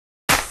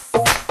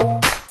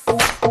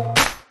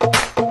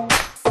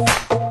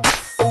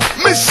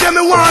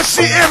Yeah, me want to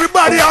see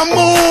everybody a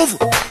move.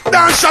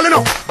 Dance all, you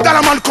know. That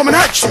a man coming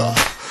at you.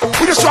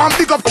 We just want to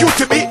big up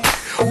QTB,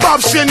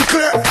 Bob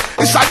Sinclair.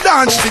 It's a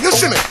dance thing, you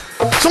see me?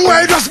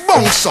 Somewhere you just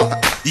bounce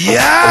up.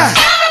 Yeah.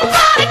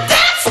 Everybody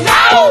dance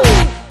now.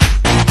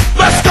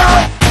 Let's go.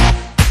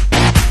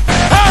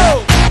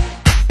 Oh.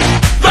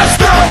 Let's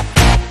go.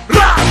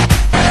 Rock.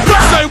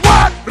 Rock. Say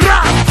what?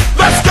 Rock.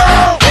 Let's go.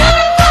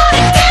 Everybody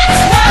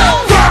dance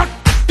now. Rock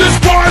this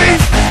party.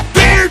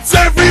 Dance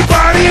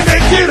everybody.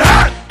 Make it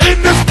hot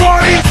in this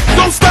party.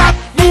 Don't stop.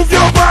 Move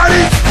your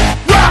body.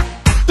 Rock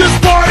this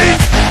party.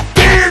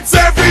 Dance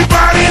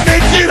everybody.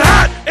 Make it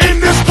hot in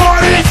this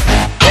party.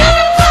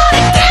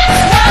 Everybody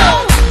dance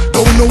now.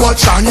 Don't know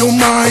what's on your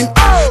mind.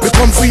 We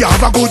come for you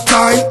have a good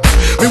time.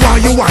 Me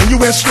want you on your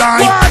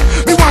waistline.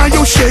 Me want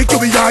you shake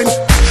your behind.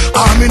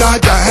 I'm in a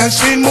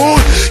dancing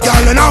mood,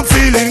 girl, and I'm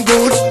feeling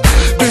good.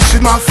 This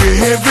is my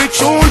favorite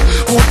tune.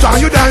 Put on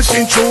your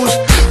dancing shoes,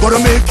 gonna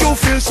make you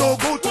feel so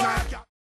good.